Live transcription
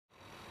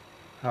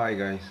Hi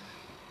guys,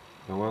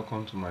 and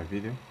welcome to my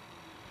video.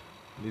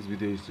 This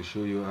video is to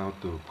show you how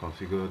to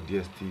configure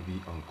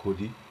Dstv on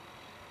Kodi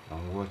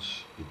and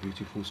watch a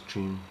beautiful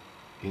stream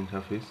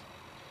interface.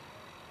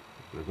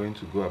 We're going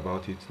to go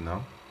about it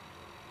now.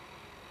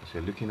 As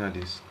you're looking at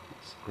this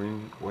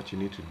screen, what you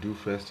need to do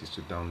first is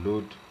to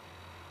download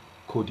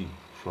Kodi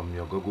from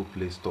your Google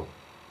Play Store,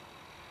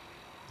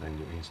 and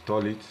you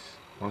install it.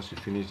 Once you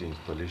finish the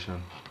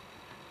installation,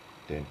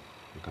 then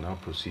you can now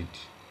proceed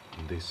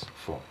in this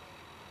form.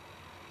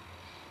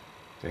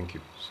 Thank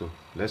you. So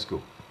let's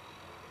go.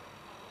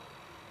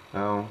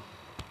 Now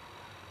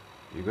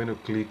you're going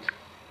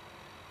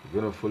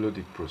to follow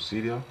the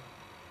procedure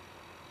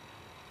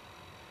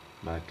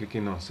by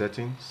clicking on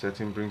settings.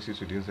 Setting brings you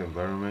to this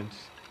environment.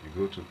 You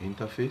go to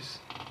interface.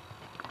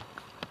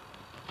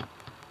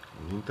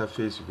 In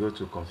interface, you go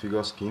to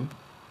configure skin.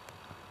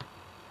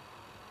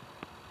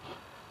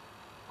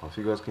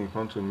 Configure skin,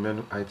 come to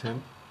menu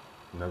item,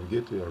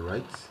 navigate to your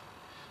right,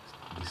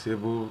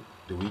 disable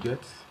the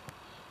widget,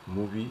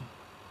 movie,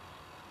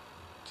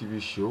 TV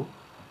show,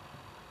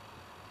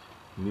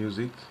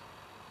 music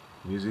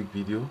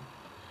video,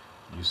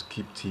 you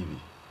skip TV.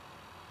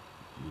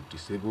 You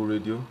disable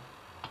radio,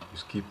 you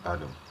skip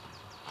add-on.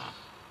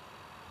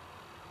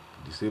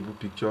 Disable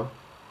picture,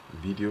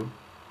 video,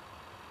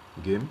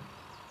 game,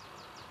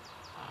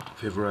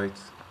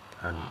 favorites,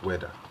 and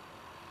weather.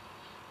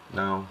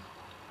 Now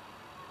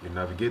you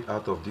navigate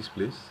out of this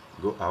place,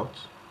 go out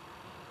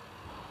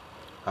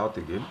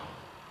again,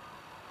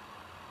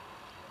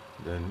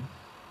 then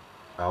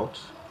out,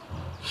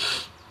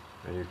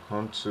 and you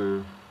come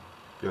to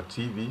your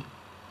TV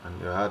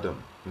and your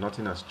add-on.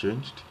 Nothing has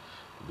changed.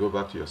 Go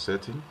back to your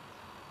setting,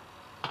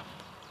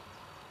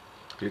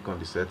 click on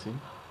the setting,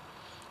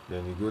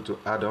 then you go to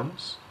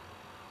add-ons,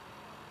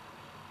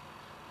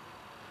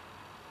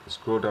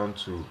 scroll down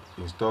to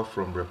install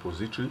from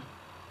repository,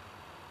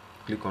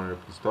 click on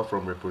install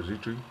from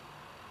repository,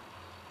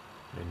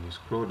 and you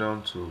scroll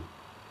down to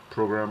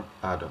program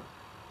add-on.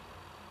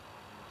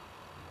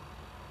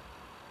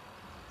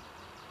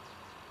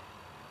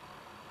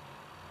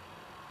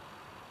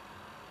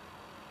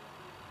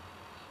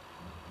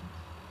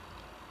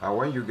 And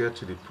when you get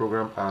to the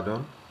program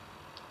add-on,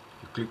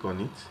 you click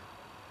on it,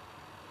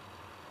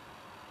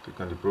 click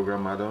on the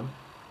program add-on,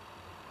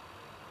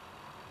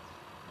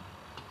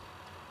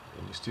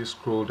 and you still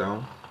scroll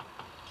down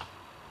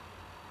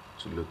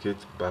to locate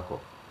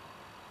backup.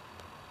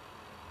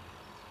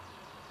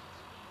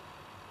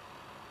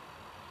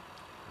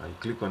 And you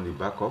click on the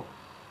backup,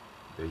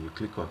 then you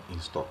click on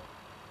install.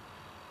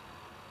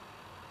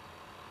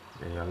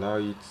 Then you allow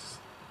it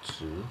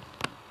to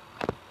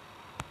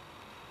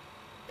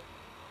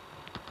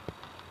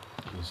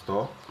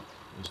install.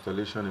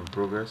 Installation in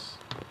progress.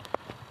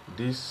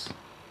 This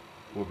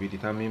will be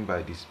determined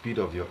by the speed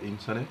of your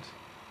internet.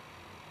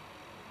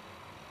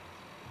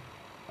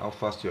 How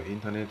fast your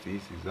internet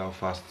is how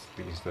fast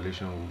the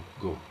installation will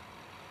go.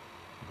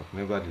 But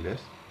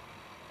nevertheless,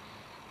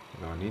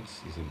 on it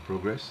is in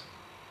progress.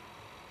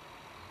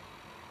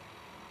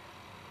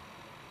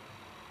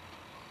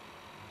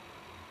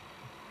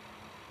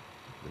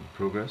 In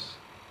progress.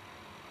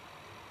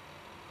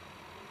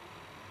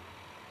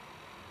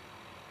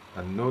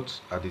 And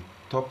note at the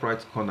top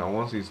right corner,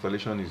 once the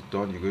installation is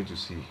done, you're going to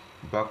see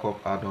backup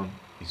add-on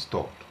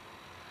installed.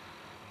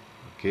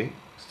 Okay,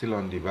 still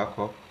on the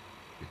backup,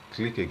 you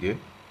click again,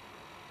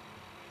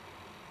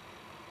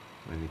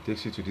 and it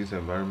takes you to this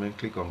environment.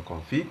 Click on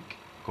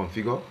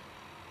configure,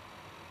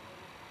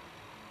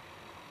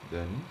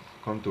 then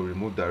come to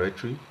remove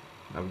directory,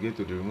 navigate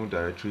to the remove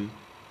directory.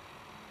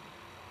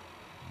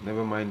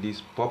 Never mind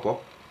this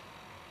pop-up,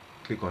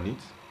 click on it,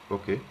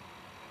 okay.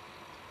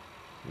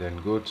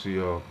 Then go to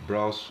your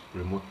browse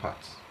remote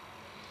path.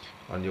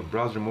 On your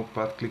browse remote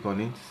path, click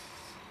on it.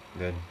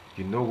 Then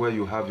you know where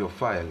you have your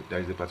file. There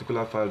is a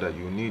particular file that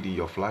you need in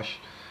your flash.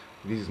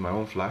 This is my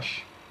own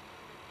flash,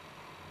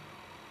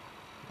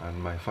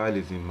 and my file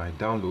is in my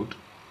download.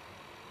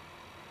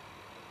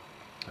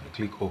 I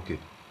click OK.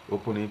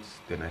 Open it,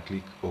 then I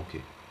click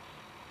OK.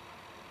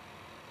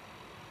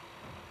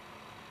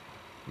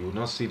 You will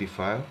not see the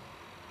file,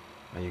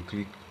 and you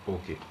click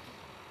OK.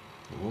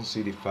 You won't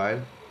see the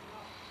file.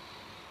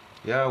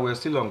 Yeah, we're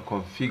still on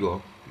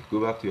configure. You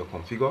go back to your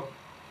configure,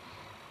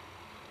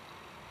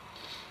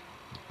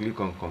 click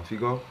on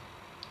configure.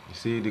 You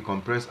see the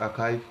compressed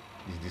archive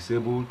is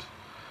disabled.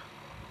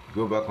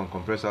 Go back on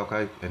compressed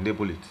archive,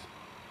 enable it.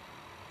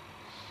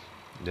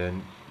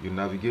 Then you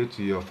navigate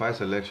to your file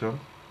selection,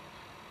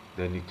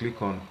 then you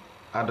click on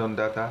add-on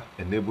data,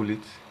 enable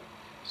it.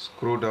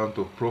 Scroll down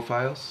to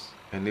profiles,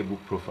 enable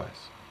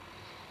profiles,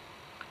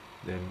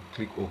 then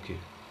click OK.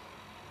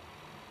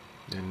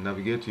 Then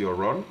navigate to your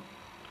run,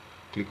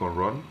 click on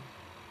run.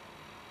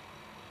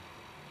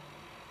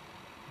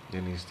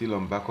 Then it's still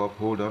on backup,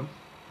 hold on.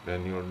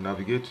 Then you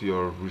navigate to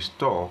your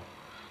restore,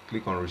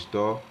 click on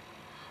restore.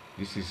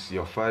 This is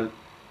your file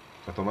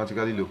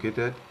automatically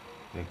located,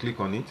 then click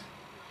on it.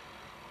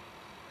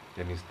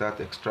 Then you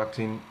start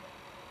extracting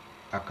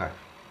archive.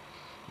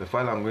 the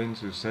file I'm going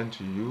to send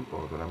to you,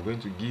 or that I'm going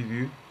to give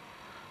you,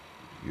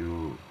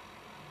 you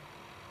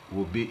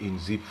will be in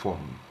zip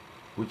form,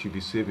 which will be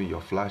saved in your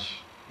flash,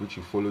 which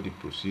you follow the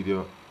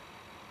procedure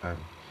and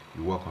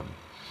you work on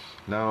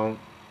it. Now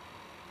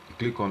you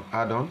click on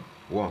add-on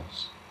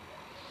once,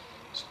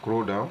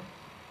 scroll down,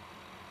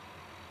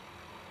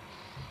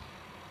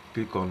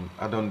 click on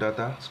add-on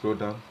data, scroll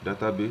down,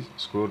 database,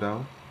 scroll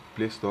down,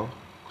 Play Store,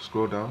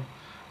 scroll down,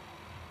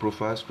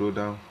 profile, scroll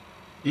down.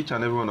 Each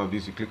and every one of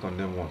these, you click on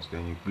them once,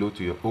 then you go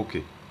to your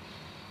OK.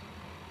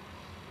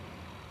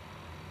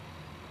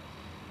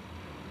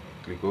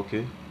 Click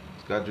OK.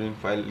 It's gathering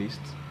file list.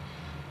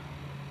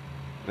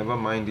 Never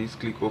mind this,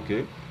 click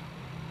OK.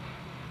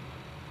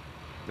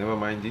 Never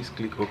mind this,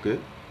 click OK.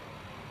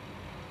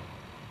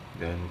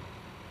 Then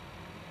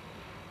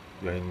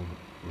you're in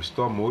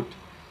restore mode,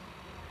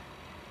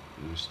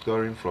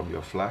 restoring from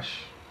your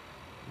flash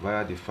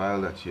via the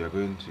file that you are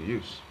going to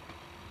use.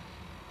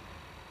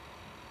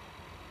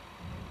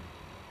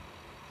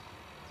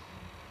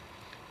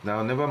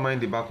 Now never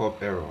mind the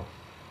backup error.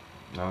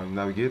 Now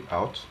navigate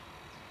out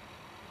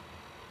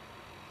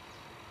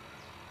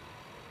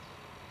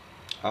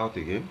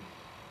again,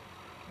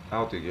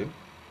 out again,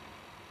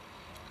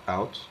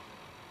 out.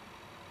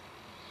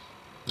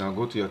 Now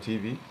go to your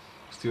TV,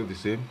 still the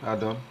same,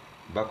 add-on,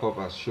 backup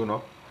has shown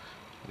up.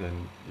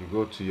 Then you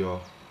go to your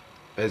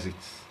exit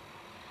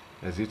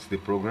the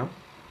program.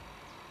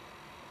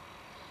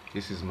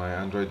 This is my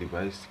Android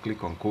device.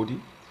 Click on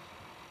Kodi.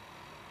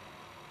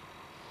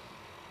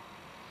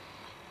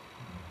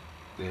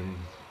 Then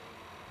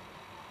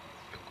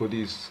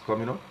Kodi is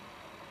coming up.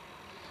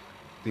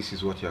 This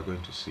is what you are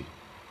going to see.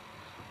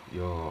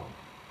 Your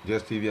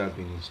Dstv has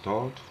been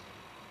installed,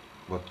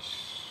 but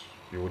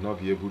you will not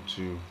be able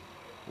to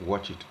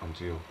watch it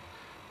until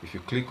if you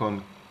click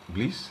on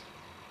Bliss.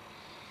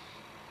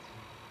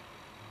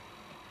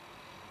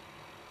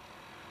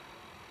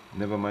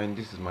 Never mind,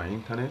 this is my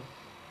internet.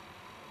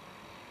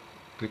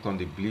 Click on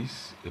the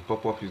Bliss. A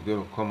pop-up is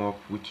going to come up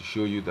which will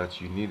show you that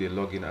you need a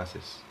login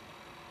access.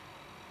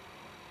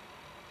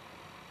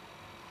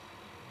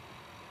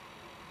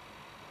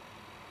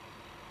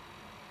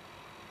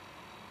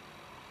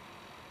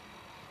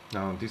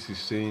 Now this is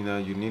saying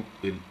that you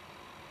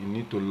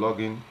need to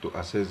log in to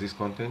access this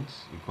content.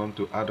 You come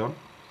to add-on,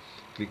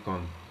 click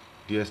on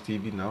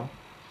Dstv now,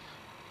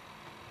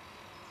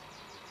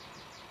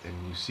 and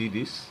you see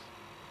this,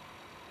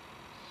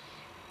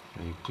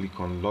 and you click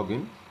on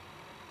login.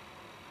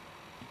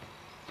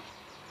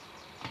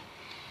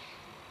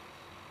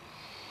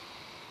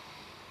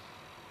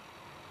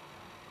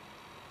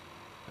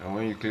 And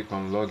when you click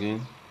on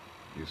login,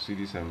 you see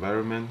this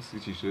environment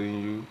which is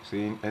showing you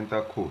saying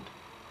enter code.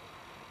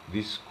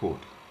 This code.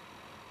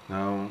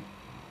 Now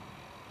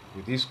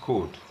with this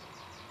code,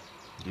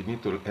 you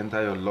need to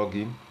enter your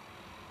login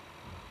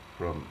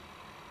from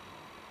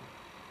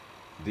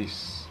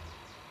this.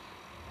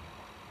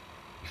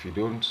 If you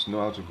don't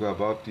know how to go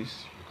about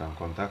this, you can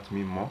contact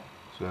me more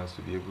so as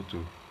to be able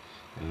to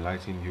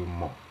enlighten you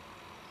more.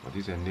 But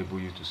this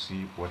enables you to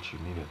see what you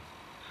needed.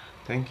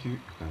 Thank you. You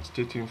can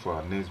stay tuned for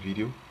our next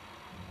video,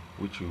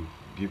 which will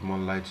give more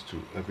light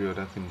to every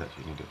other thing that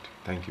you needed.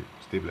 Thank you.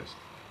 Stay blessed.